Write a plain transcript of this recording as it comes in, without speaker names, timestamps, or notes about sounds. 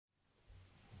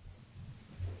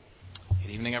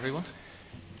Evening, everyone.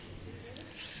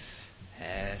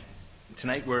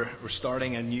 Tonight we're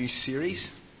starting a new series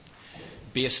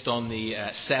based on the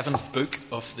seventh book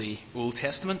of the Old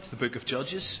Testament, the book of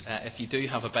Judges. If you do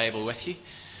have a Bible with you,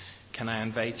 can I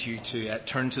invite you to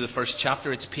turn to the first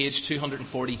chapter? It's page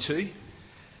 242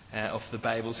 of the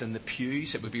Bibles in the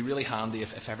pews. It would be really handy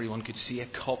if everyone could see a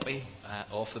copy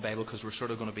of the Bible, because we're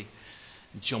sort of going to be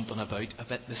jumping about a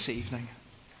bit this evening.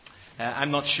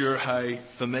 I'm not sure how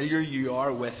familiar you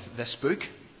are with this book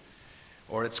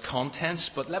or its contents,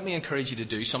 but let me encourage you to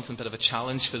do something, a bit of a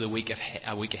challenge for the week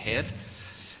ahead.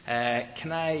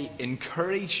 Can I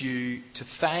encourage you to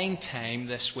find time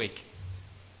this week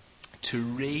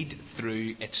to read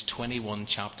through its 21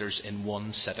 chapters in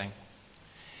one sitting?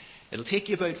 It'll take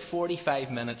you about 45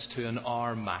 minutes to an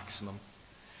hour maximum.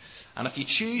 And if you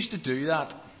choose to do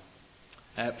that,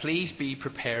 please be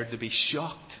prepared to be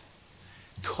shocked.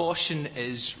 Caution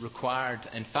is required.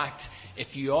 In fact,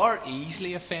 if you are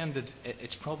easily offended,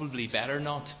 it's probably better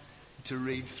not to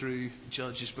read through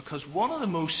Judges, because one of the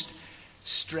most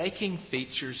striking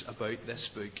features about this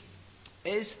book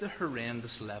is the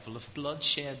horrendous level of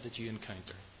bloodshed that you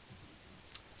encounter.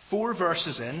 4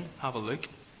 verses in, have a look,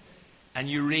 and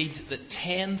you read that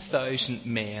 10,000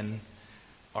 men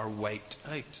are wiped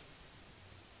out.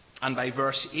 And by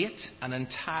verse 8, an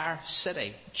entire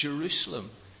city, Jerusalem,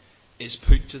 is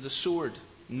put to the sword.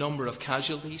 Number of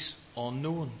casualties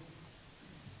unknown.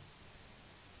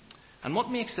 And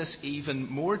what makes this even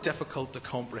more difficult to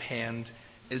comprehend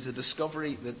is the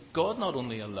discovery that God not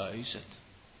only allows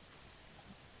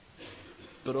it,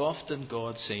 but often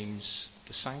God seems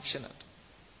to sanction it.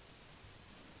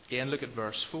 Again, look at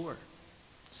verse 4. It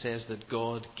says that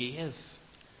God gave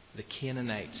the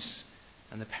Canaanites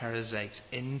and the Perizzites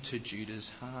into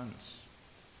Judah's hands.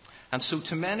 And so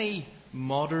to many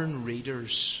modern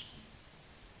readers,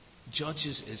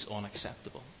 Judges is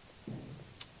unacceptable.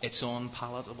 It's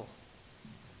unpalatable.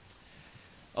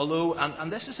 Although,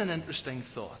 and this is an interesting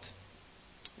thought,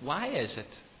 why is it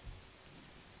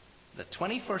that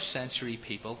 21st century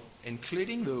people,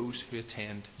 including those who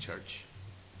attend church,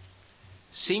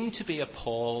 seem to be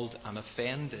appalled and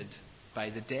offended by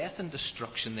the death and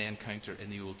destruction they encounter in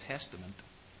the Old Testament,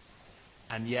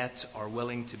 and yet are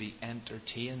willing to be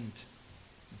entertained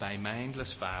by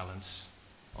mindless violence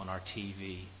on our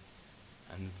TV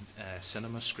and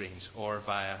cinema screens or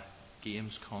via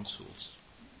games consoles?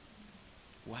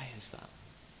 Why is that?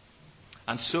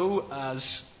 And so,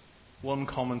 as one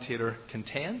commentator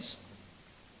contends,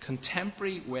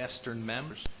 contemporary Western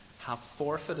members have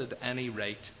forfeited any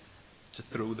right to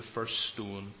throw the first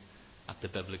stone at the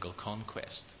biblical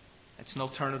conquest. It's an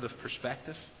alternative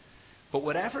perspective. But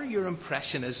whatever your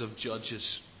impression is of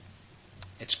Judges,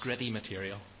 it's gritty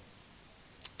material.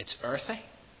 It's earthy.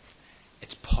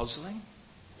 It's puzzling.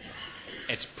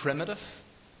 It's primitive.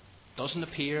 Doesn't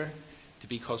appear to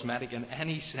be cosmetic in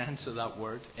any sense of that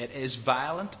word. It is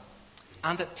violent.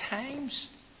 And at times,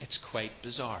 it's quite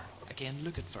bizarre. Again,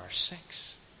 look at verse 6.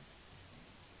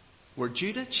 Where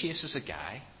Judah chases a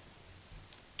guy,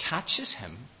 catches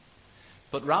him,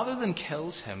 but rather than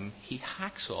kills him, he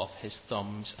hacks off his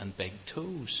thumbs and big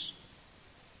toes.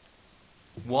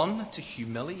 One, to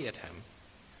humiliate him,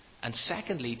 and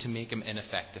secondly, to make him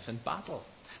ineffective in battle.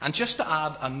 And just to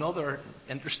add another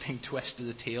interesting twist to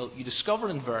the tale, you discover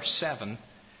in verse 7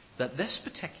 that this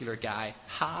particular guy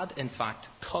had, in fact,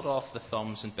 cut off the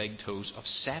thumbs and big toes of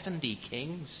 70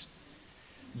 kings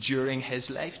during his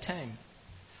lifetime.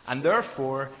 And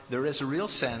therefore, there is a real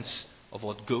sense of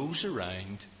what goes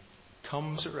around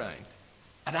comes around.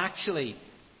 And actually,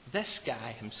 this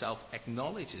guy himself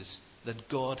acknowledges that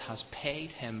God has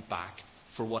paid him back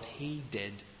for what he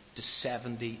did to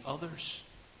 70 others.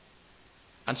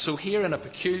 And so here, in a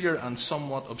peculiar and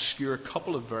somewhat obscure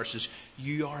couple of verses,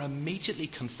 you are immediately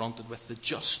confronted with the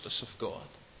justice of God.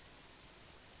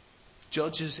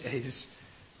 Judges is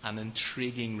an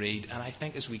intriguing read, and I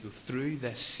think as we go through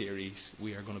this series,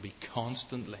 we are going to be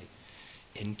constantly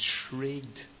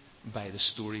intrigued by the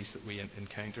stories that we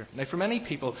encounter. Now, for many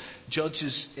people,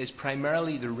 Judges is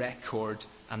primarily the record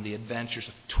and the adventures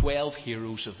of 12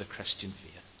 heroes of the Christian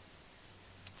faith.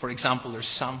 For example, there's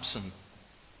Samson,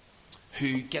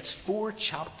 who gets 4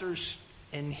 chapters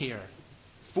in here.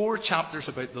 4 chapters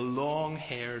about the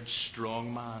long-haired,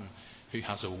 strong man who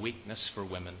has a weakness for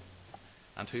women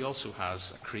and who also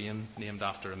has a crane named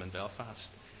after him in Belfast.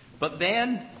 But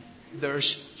then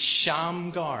there's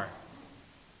Shamgar.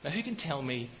 Now, who can tell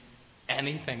me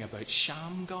anything about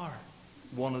Shamgar,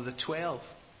 one of the 12?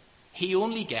 He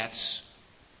only gets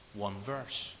 1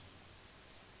 verse.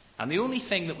 And the only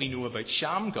thing that we know about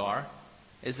Shamgar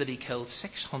is that he killed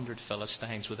 600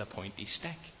 Philistines with a pointy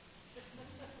stick.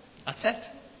 That's it.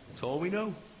 That's all we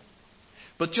know.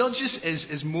 But Judges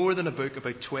is more than a book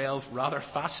about 12 rather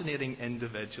fascinating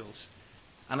individuals.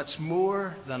 And it's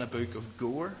more than a book of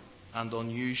gore and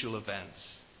unusual events.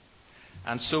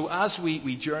 And so as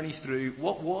we journey through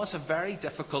what was a very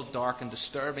difficult, dark and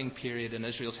disturbing period in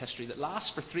Israel's history that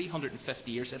lasts for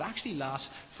 350 years, it actually lasts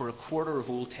for a quarter of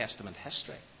Old Testament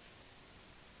history.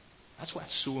 That's why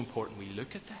it's so important we look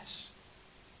at this.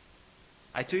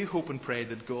 I do hope and pray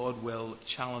that God will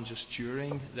challenge us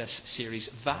during this series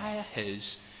via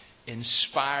His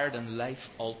inspired and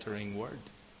life-altering Word.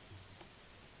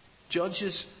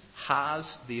 Judges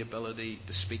has the ability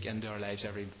to speak into our lives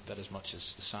every bit as much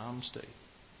as the Psalms do.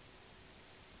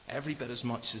 Every bit as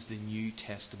much as the New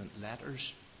Testament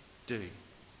letters do.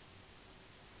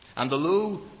 And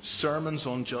although sermons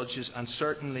on Judges, and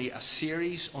certainly a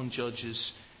series on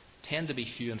Judges, tend to be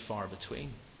few and far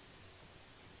between,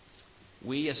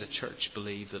 we as a church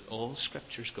believe that all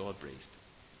Scripture is God-breathed.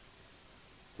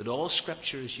 That all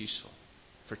Scripture is useful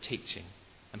for teaching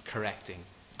and correcting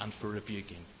and for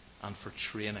rebuking and for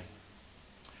training.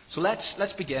 So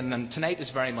let's begin, and tonight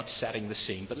is very much setting the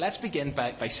scene, but let's begin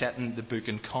by setting the book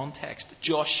in context.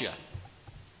 Joshua,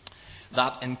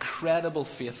 that incredible,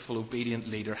 faithful, obedient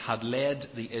leader, had led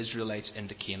the Israelites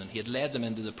into Canaan. He had led them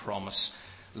into the promised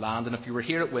land. And if you were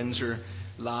here at Windsor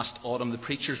last autumn, the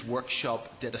Preacher's Workshop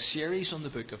did a series on the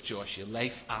book of Joshua,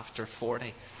 Life After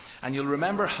 40. And you'll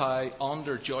remember how,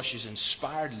 under Joshua's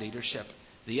inspired leadership,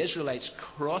 the Israelites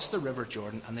crossed the River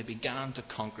Jordan and they began to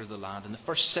conquer the land. And the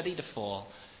first city to fall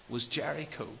was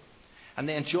Jericho. And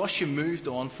then Joshua moved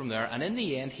on from there, and in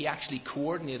the end he actually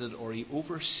coordinated, or he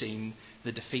overseen,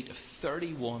 the defeat of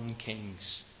 31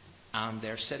 kings and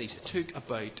their cities. It took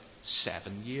about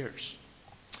 7 years.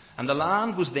 And the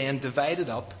land was then divided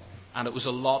up, and it was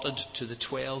allotted to the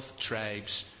 12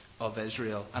 tribes of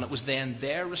Israel. And it was then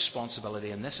their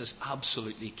responsibility, and this is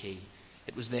absolutely key,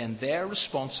 it was then their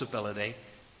responsibility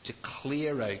to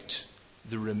clear out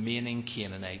the remaining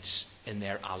Canaanites in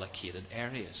their allocated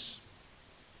areas.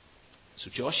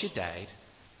 So Joshua died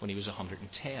when he was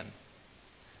 110.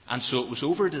 And so it was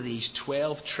over to these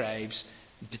 12 tribes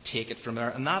to take it from there.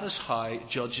 And that is how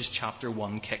Judges chapter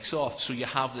 1 kicks off. So you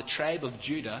have the tribe of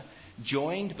Judah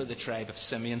joined by the tribe of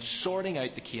Simeon, sorting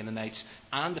out the Canaanites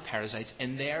and the Perizzites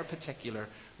in their particular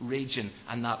region.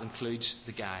 And that includes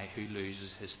the guy who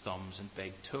loses his thumbs and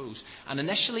big toes. And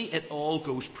initially it all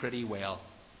goes pretty well,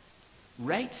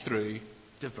 right through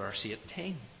to verse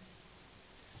 18.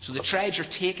 So the tribes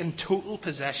are taking total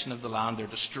possession of the land. They're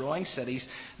destroying cities.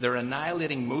 They're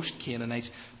annihilating most Canaanites.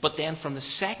 But then from the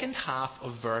second half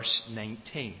of verse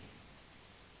 19,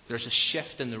 there's a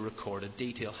shift in the recorded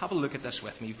detail. Have a look at this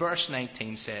with me. Verse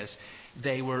 19 says,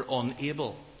 they were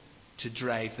unable to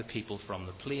drive the people from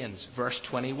the plains. Verse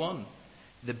 21,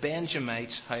 the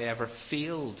Benjamites, however,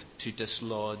 failed to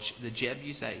dislodge the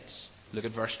Jebusites. Look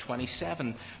at verse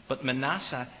 27. But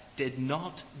Manasseh did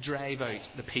not drive out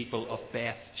the people of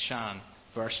Beth Shan.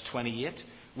 Verse 28.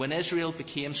 When Israel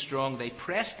became strong, they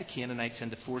pressed the Canaanites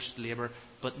into forced labour,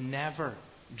 but never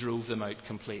drove them out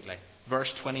completely.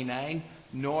 Verse 29.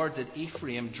 Nor did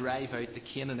Ephraim drive out the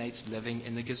Canaanites living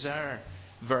in the Gezer.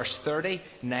 Verse 30.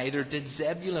 Neither did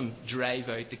Zebulun drive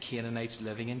out the Canaanites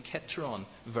living in Kitron.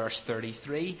 Verse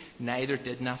 33. Neither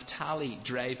did Naphtali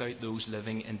drive out those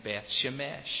living in Beth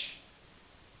Shemesh.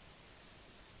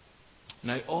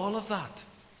 Now, all of that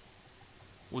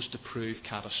was to prove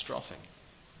catastrophic.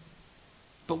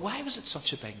 But why was it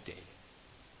such a big deal?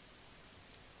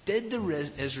 Did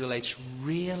the Israelites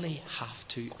really have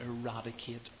to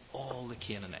eradicate all the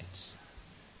Canaanites?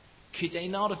 Could they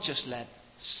not have just let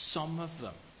some of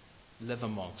them live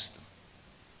amongst them?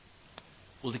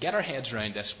 Well, to get our heads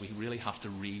around this, we really have to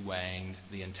rewind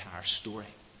the entire story.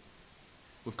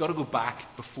 We've got to go back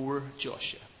before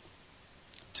Joshua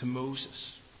to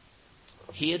Moses.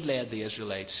 He had led the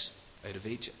Israelites out of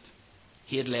Egypt.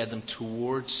 He had led them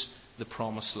towards the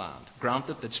promised land.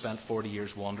 Granted, they'd spent 40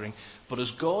 years wandering, but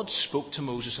as God spoke to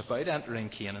Moses about entering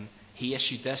Canaan, he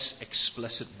issued this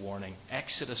explicit warning.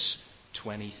 Exodus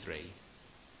 23.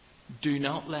 Do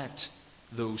not let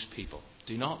those people,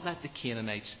 do not let the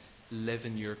Canaanites live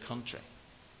in your country.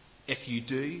 If you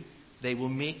do, they will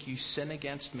make you sin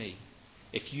against me.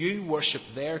 If you worship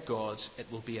their gods, it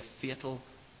will be a fatal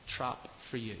trap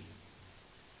for you.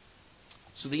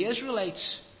 So the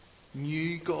Israelites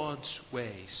knew God's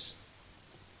ways,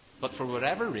 but for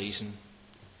whatever reason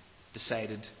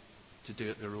decided to do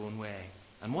it their own way.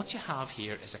 And what you have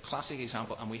here is a classic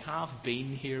example, and we have been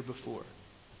here before.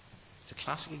 It's a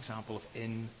classic example of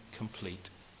incomplete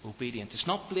obedience. It's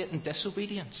not blatant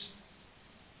disobedience.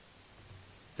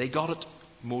 They got it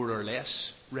more or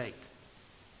less right.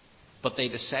 but they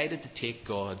decided to take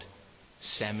God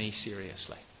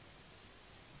semi-seriously.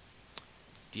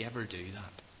 Do you ever do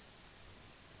that?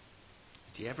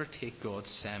 Do you ever take God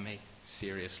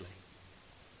semi-seriously?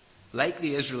 Like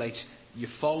the Israelites, you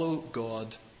follow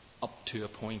God up to a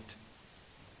point.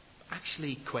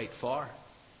 Actually, quite far.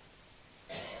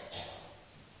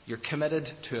 You're committed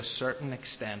to a certain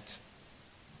extent.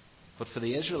 But for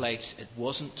the Israelites, it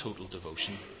wasn't total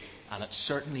devotion, and it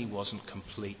certainly wasn't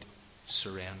complete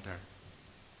surrender.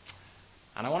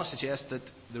 And I want to suggest that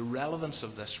the relevance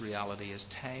of this reality is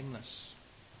timeless.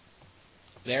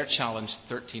 Their challenge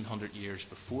 1,300 years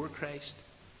before Christ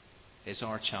is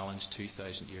our challenge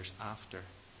 2,000 years after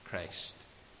Christ.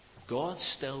 God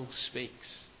still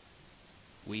speaks.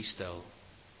 We still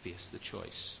face the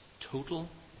choice: total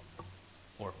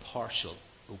or partial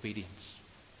obedience.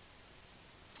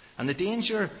 And the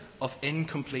danger of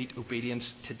incomplete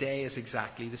obedience today is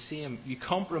exactly the same. You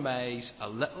compromise a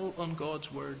little on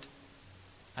God's word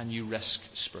and you risk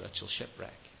spiritual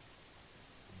shipwreck.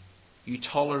 You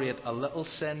tolerate a little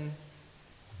sin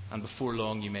and before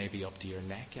long you may be up to your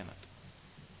neck in it.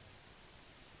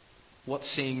 What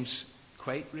seems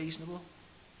quite reasonable,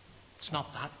 it's not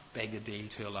that big a deal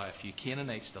to allow a few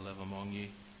Canaanites to live among you,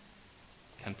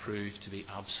 can prove to be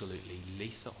absolutely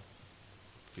lethal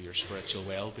for your spiritual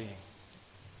well-being.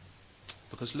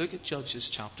 Because look at Judges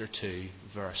chapter 2,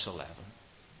 verse 11.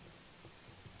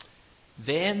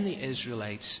 Then the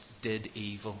Israelites did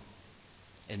evil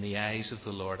in the eyes of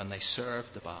the Lord, and they served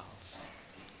the Baals.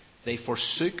 They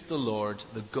forsook the Lord,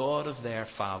 the God of their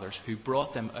fathers, who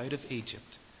brought them out of Egypt.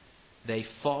 They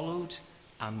followed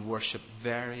and worshipped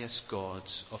various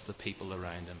gods of the people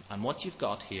around them. And what you've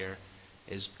got here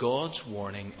is God's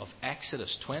warning of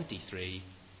Exodus 23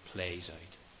 plays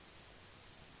out.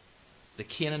 The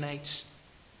Canaanites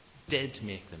did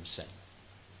make them sin.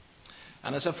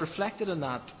 And as I've reflected on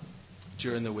that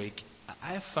during the week,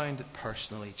 I have found it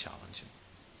personally challenging.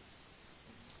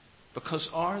 Because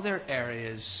are there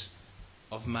areas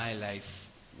of my life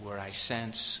where I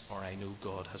sense or I know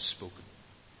God has spoken?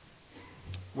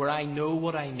 Where I know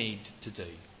what I need to do,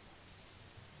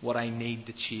 what I need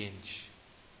to change,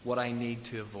 what I need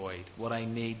to avoid, what I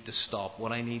need to stop,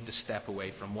 what I need to step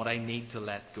away from, what I need to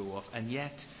let go of, and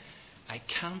yet I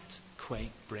can't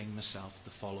quite bring myself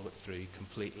to follow it through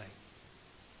completely.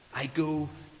 I go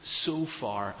so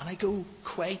far, and I go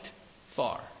quite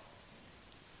far,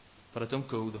 but I don't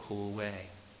go the whole way.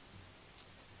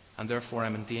 And therefore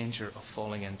I'm in danger of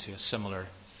falling into a similar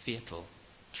fatal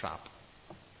trap.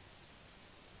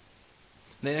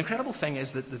 The incredible thing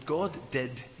is that God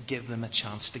did give them a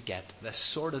chance to get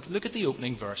this sorted. Look at the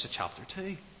opening verse of chapter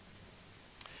 2.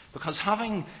 Because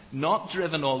having not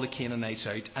driven all the Canaanites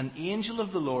out, an angel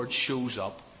of the Lord shows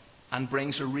up and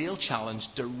brings a real challenge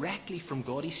directly from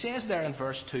God. He says there in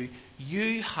verse 2,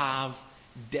 you have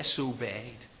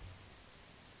disobeyed.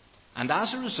 And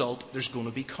as a result, there's going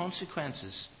to be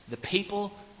consequences. The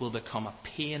people will become a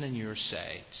pain in your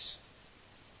sides.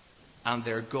 And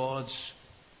their gods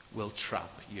will trap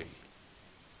you.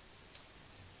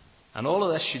 And all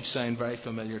of this should sound very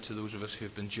familiar to those of us who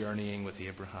have been journeying with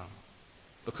Abraham.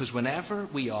 Because whenever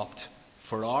we opt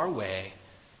for our way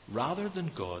rather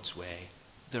than God's way,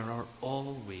 there are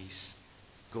always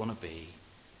going to be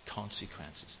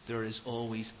consequences. There is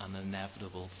always an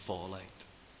inevitable fallout.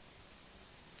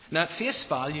 Now, at face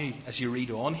value, as you read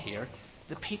on here,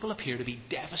 the people appear to be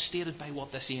devastated by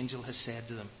what this angel has said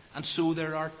to them. And so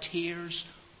there are tears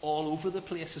all over the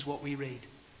place, is what we read.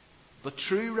 But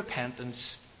true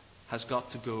repentance has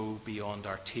got to go beyond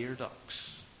our tear ducts.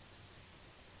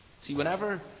 See,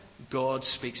 whenever God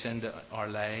speaks into our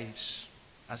lives,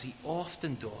 as He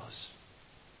often does,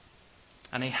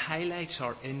 and He highlights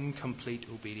our incomplete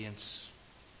obedience,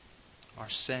 our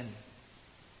sin,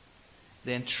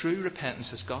 then true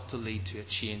repentance has got to lead to a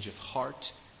change of heart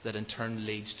that in turn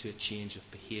leads to a change of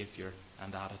behaviour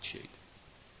and attitude.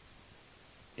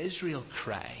 Israel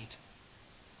cried.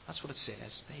 That's what it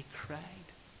says. They cried.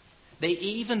 They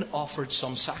even offered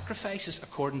some sacrifices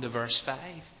according to verse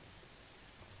 5.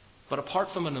 But apart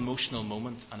from an emotional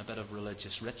moment and a bit of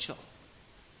religious ritual,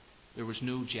 there was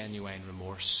no genuine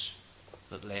remorse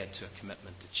that led to a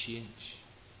commitment to change.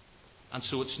 And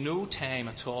so it's no time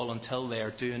at all until they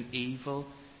are doing evil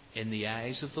in the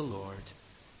eyes of the Lord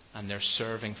and they're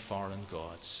serving foreign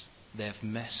gods. They've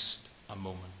missed a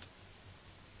moment.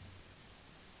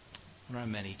 There are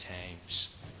many times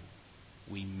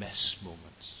we miss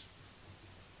moments.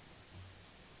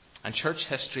 And church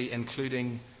history,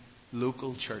 including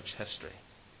local church history,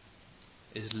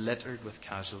 is littered with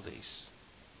casualties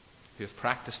who have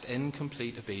practiced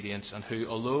incomplete obedience and who,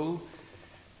 although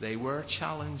they were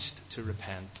challenged to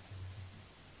repent,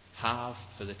 have,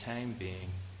 for the time being,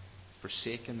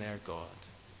 forsaken their God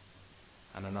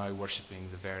and are now worshipping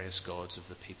the various gods of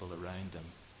the people around them.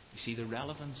 You see, the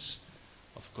relevance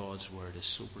of God's word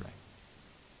is sobering.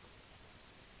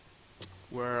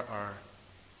 Where are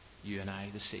you and I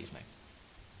this evening?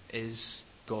 Is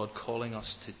God calling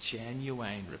us to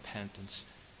genuine repentance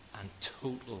and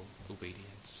total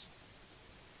obedience?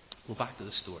 Go back to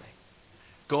the story.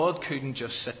 God couldn't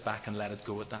just sit back and let it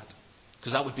go at that,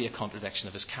 because that would be a contradiction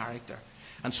of his character.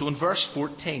 And so in verse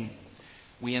 14,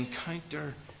 we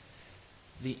encounter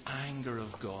the anger of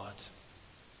God.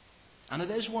 And it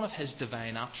is one of his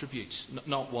divine attributes,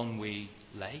 not one we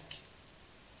like.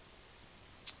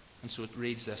 And so it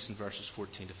reads this in verses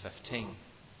 14 to 15.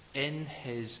 In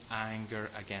his anger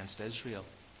against Israel,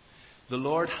 the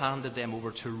Lord handed them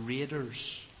over to raiders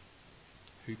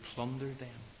who plundered them.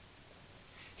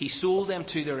 He sold them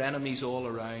to their enemies all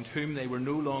around, whom they were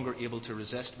no longer able to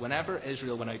resist. Whenever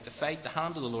Israel went out to fight, the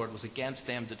hand of the Lord was against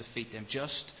them to defeat them,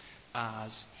 just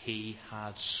as he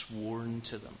had sworn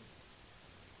to them.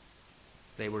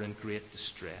 They were in great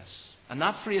distress. And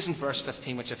that phrase in verse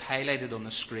 15, which I've highlighted on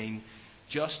the screen,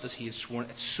 just as he had sworn,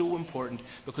 it's so important,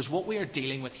 because what we are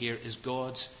dealing with here is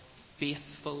God's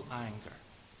faithful anger.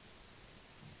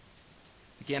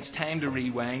 Again, it's time to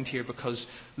rewind here, because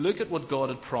look at what God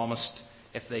had promised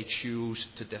if they choose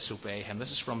to disobey him.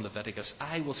 This is from Leviticus.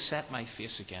 I will set my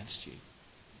face against you,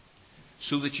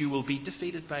 so that you will be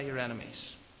defeated by your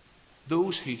enemies.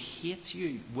 Those who hate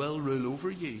you will rule over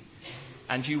you,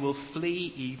 and you will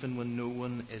flee even when no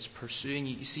one is pursuing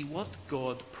you. You see, what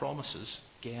God promises,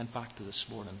 again, back to this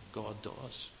morning, God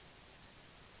does.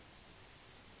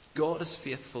 God is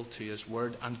faithful to his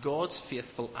word, and God's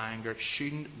faithful anger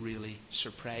shouldn't really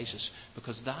surprise us,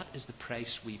 because that is the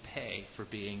price we pay for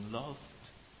being loved.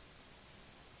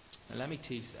 Now let me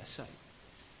tease this out.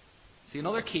 See,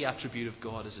 another key attribute of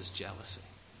God is his jealousy.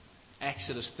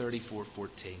 Exodus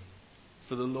 34:14.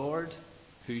 For the Lord,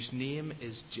 whose name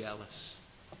is jealous,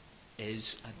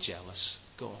 is a jealous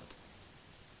God.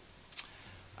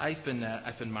 I've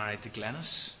been married to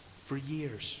Glenys for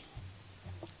years.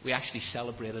 We actually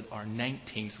celebrated our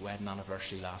 19th wedding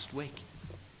anniversary last week.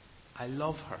 I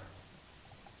love her.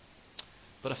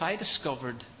 But if I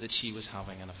discovered that she was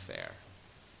having an affair,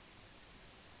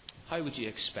 how would you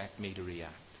expect me to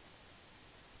react?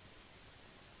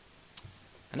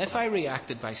 And if I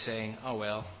reacted by saying, oh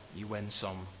well, you win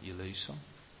some, you lose some.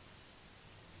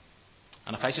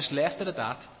 And if I just left it at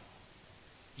that,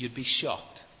 you'd be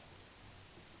shocked.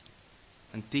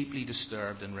 And deeply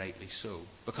disturbed, and rightly so.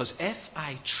 Because if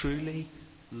I truly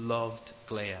loved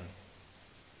Glenn,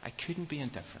 I couldn't be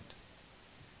indifferent.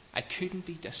 I couldn't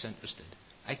be disinterested.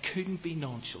 I couldn't be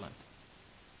nonchalant.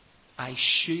 I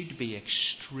should be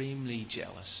extremely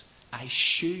jealous. I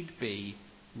should be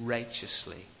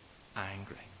righteously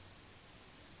angry.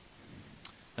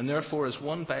 And therefore, as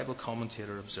one Bible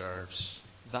commentator observes,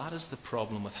 that is the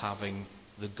problem with having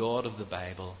the God of the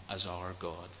Bible as our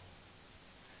God.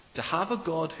 To have a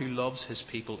God who loves his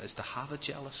people is to have a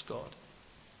jealous God.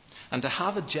 And to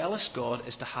have a jealous God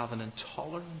is to have an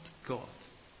intolerant God.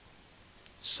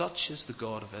 Such is the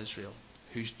God of Israel,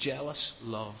 whose jealous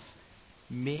love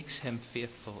makes him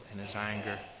faithful in his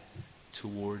anger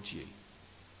towards you.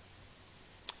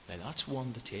 Now that's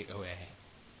one to take away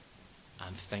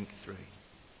and think through.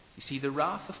 You see, the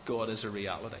wrath of God is a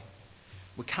reality.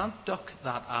 We can't duck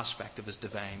that aspect of his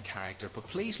divine character, but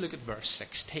please look at verse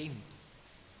 16.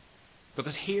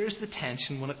 Because here's the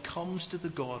tension when it comes to the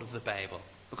God of the Bible.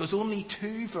 Because only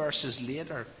 2 verses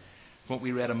later, from what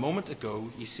we read a moment ago,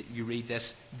 you read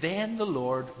this, then the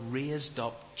Lord raised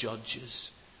up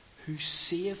judges who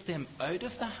saved them out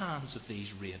of the hands of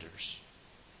these raiders.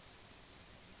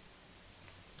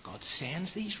 God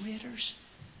sends these raiders.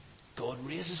 God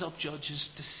raises up judges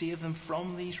to save them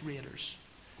from these raiders.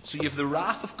 So you have the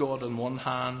wrath of God on one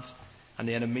hand, and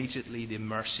then immediately the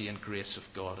mercy and grace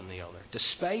of God on the other.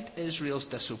 Despite Israel's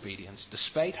disobedience,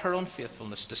 despite her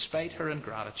unfaithfulness, despite her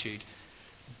ingratitude,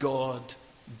 God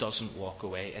doesn't walk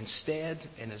away. Instead,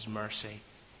 in his mercy,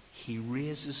 he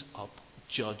raises up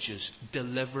judges,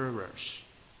 deliverers,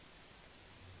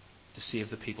 to save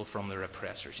the people from their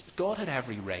oppressors. God had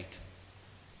every right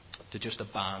to just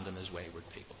abandon his wayward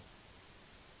people.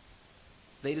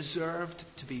 They deserved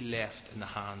to be left in the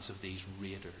hands of these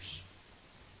raiders,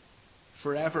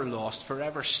 forever lost,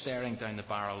 forever staring down the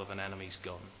barrel of an enemy's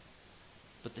gun.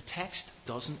 But the text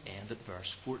doesn't end at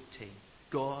verse 14.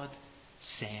 God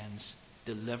sends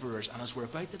deliverers, and as we're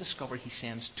about to discover, he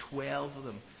sends 12 of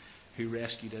them who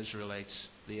rescued the Israelites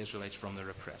from their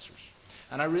oppressors.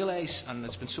 And I realise, and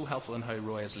it's been so helpful in how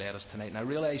Roy has led us tonight, and I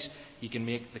realise you can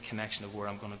make the connection of where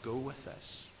I'm going to go with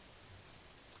this.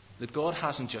 That God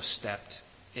hasn't just stepped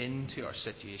into our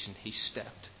situation, He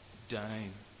stepped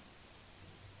down.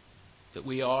 That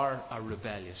we are a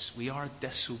rebellious, we are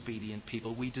disobedient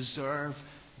people. We deserve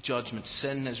judgment.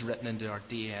 Sin is written into our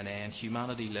DNA, and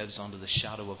humanity lives under the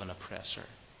shadow of an oppressor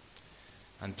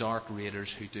and dark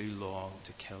raiders who do long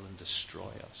to kill and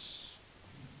destroy us.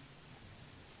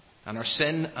 And our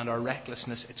sin and our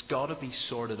recklessness, it's got to be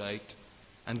sorted out.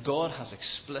 And God has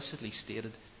explicitly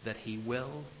stated that He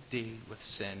will deal with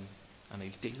sin, and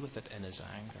He'll deal with it in His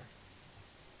anger.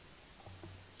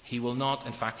 He will not,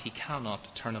 in fact, He cannot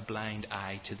turn a blind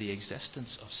eye to the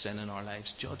existence of sin in our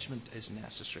lives. Judgment is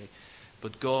necessary.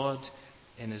 But God,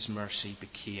 in His mercy,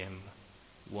 became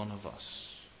one of us.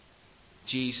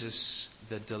 Jesus,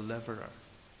 the deliverer,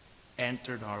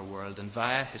 entered our world, and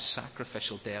via His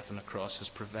sacrificial death on the cross has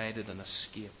provided an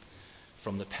escape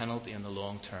from the penalty and the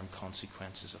long-term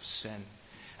consequences of sin.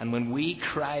 And when we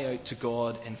cry out to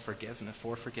God in forgiveness,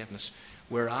 for forgiveness,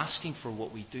 we're asking for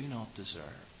what we do not deserve.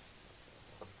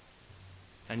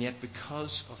 And yet,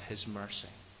 because of His mercy,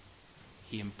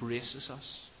 He embraces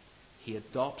us. He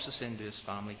adopts us into His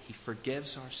family. He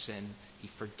forgives our sin. He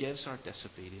forgives our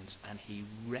disobedience. And He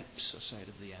rips us out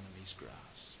of the enemy's grasp.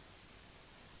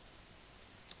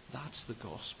 That's the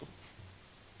gospel.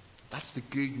 That's the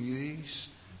good news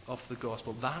of the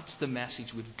gospel. That's the message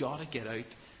we've got to get out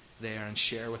there and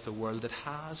share with a world that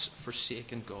has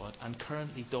forsaken God and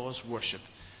currently does worship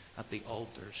at the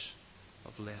altars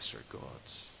of lesser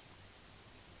gods.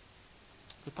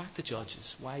 But back to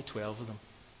Judges. Why 12 of them?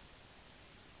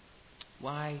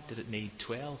 Why did it need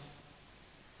 12?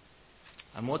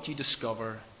 And what you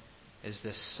discover is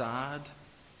this sad,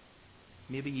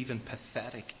 maybe even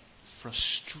pathetic,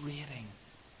 frustrating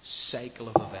cycle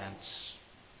of events.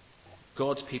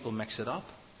 God's people mix it up.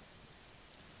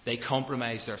 They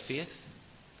compromise their faith.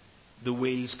 The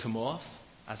wheels come off,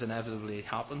 as inevitably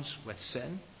happens with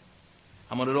sin.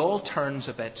 And when it all turns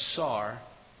a bit sour,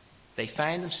 they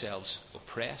find themselves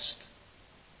oppressed.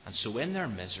 And so in their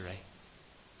misery,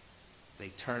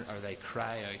 they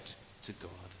cry out to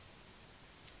God.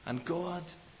 And God,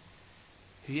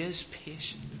 who is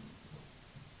patient,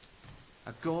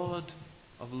 a God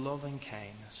of loving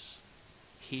kindness,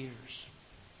 hears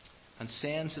and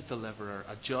sends a deliverer,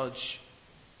 a judge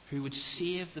who would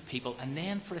save the people. And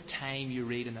then for a time, you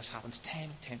read, and this happens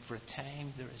time and time, for a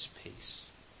time there is peace.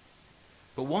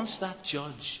 But once that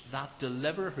judge, that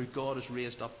deliverer who God has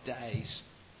raised up, dies,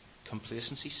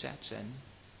 complacency sets in,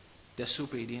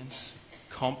 disobedience,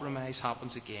 compromise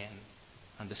happens again,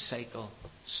 and the cycle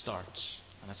starts.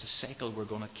 And it's a cycle we're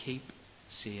going to keep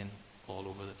seeing all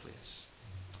over the place.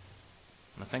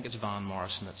 And I think it's Van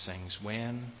Morrison that sings,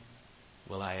 "When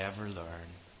will I ever learn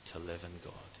to live in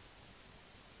God?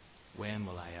 When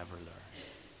will I ever learn?"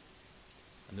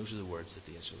 And those are the words that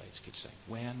the Israelites could sing.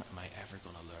 When am I ever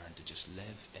going to learn to just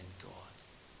live in God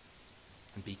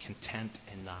and be content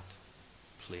in that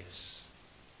place?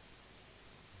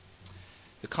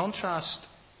 The contrast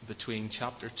between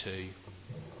chapter 2,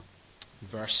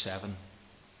 verse 7,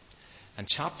 and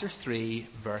chapter 3,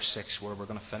 verse 6, where we're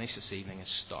going to finish this evening, is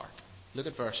stark. Look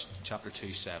at chapter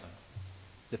 2, 7.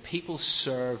 The people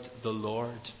served the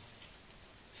Lord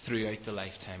throughout the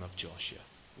lifetime of Joshua.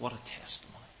 What a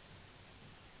testimony.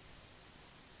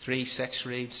 3:6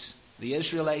 reads, "The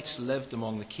Israelites lived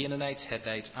among the Canaanites,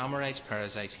 Hittites, Amorites,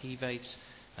 Perizzites, Hivites,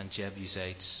 and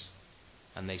Jebusites,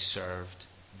 and they served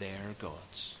their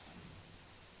gods."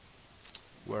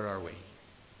 Where are we?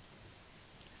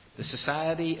 The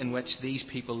society in which these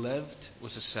people lived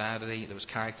was a society that was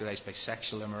characterized by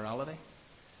sexual immorality,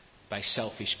 by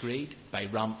selfish greed, by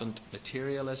rampant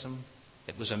materialism.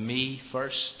 It was a me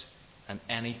first and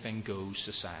anything goes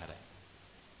society.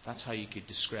 That's how you could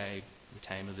describe the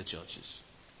time of the Judges.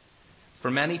 For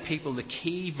many people, the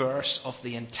key verse of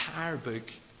the entire book,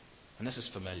 and this is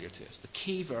familiar to us, the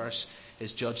key verse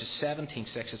is Judges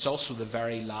 17:6. It's also the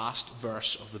very last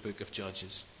verse of the book of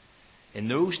Judges. In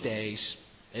those days,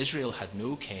 Israel had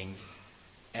no king.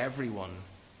 Everyone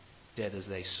did as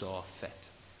they saw fit.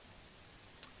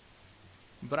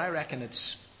 But I reckon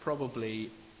it's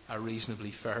probably a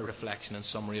reasonably fair reflection and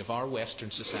summary of our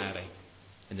Western society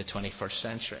in the 21st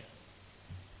century.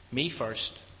 Me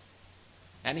first,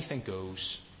 anything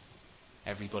goes,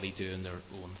 everybody doing their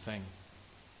own thing,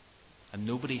 and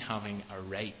nobody having a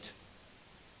right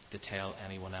to tell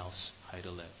anyone else how to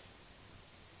live.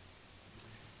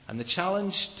 And the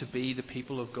challenge to be the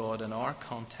people of God in our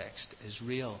context is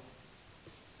real.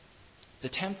 The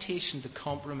temptation to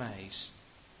compromise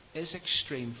is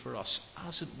extreme for us,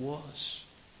 as it was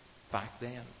back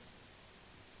then.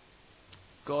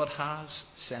 God has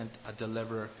sent a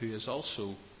deliverer who is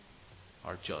also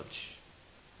our judge.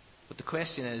 But the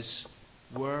question is,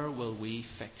 where will we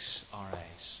fix our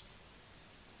eyes?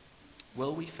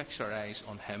 Will we fix our eyes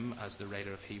on him, as the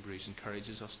writer of Hebrews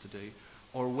encourages us to do?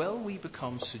 Or will we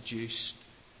become seduced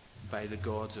by the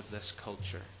gods of this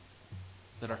culture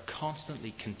that are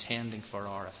constantly contending for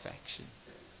our affection?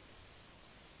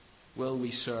 Will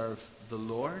we serve the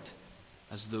Lord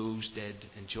as those did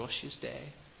in Joshua's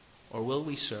day? Or will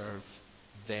we serve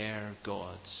their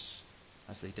gods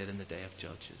as they did in the day of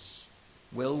Judges?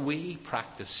 Will we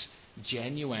practice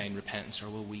genuine repentance, or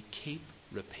will we keep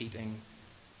repeating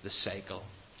the cycle?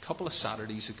 A couple of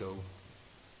Saturdays ago,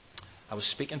 I was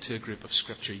speaking to a group of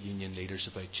Scripture Union leaders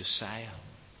about Josiah.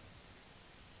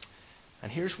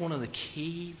 And here's one of the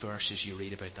key verses you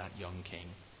read about that young king.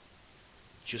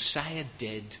 Josiah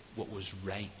did what was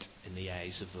right in the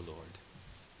eyes of the Lord.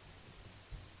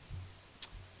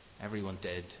 Everyone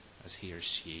did as he or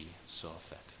she saw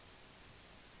fit.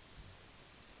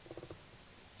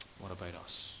 What about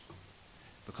us?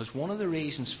 Because one of the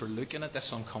reasons for looking at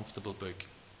this uncomfortable book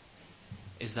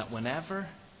is that whenever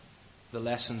the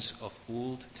lessons of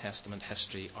Old Testament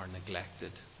history are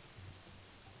neglected,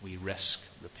 we risk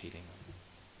repeating them.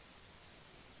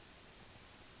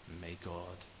 And may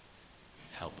God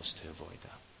help us to avoid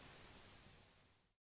that.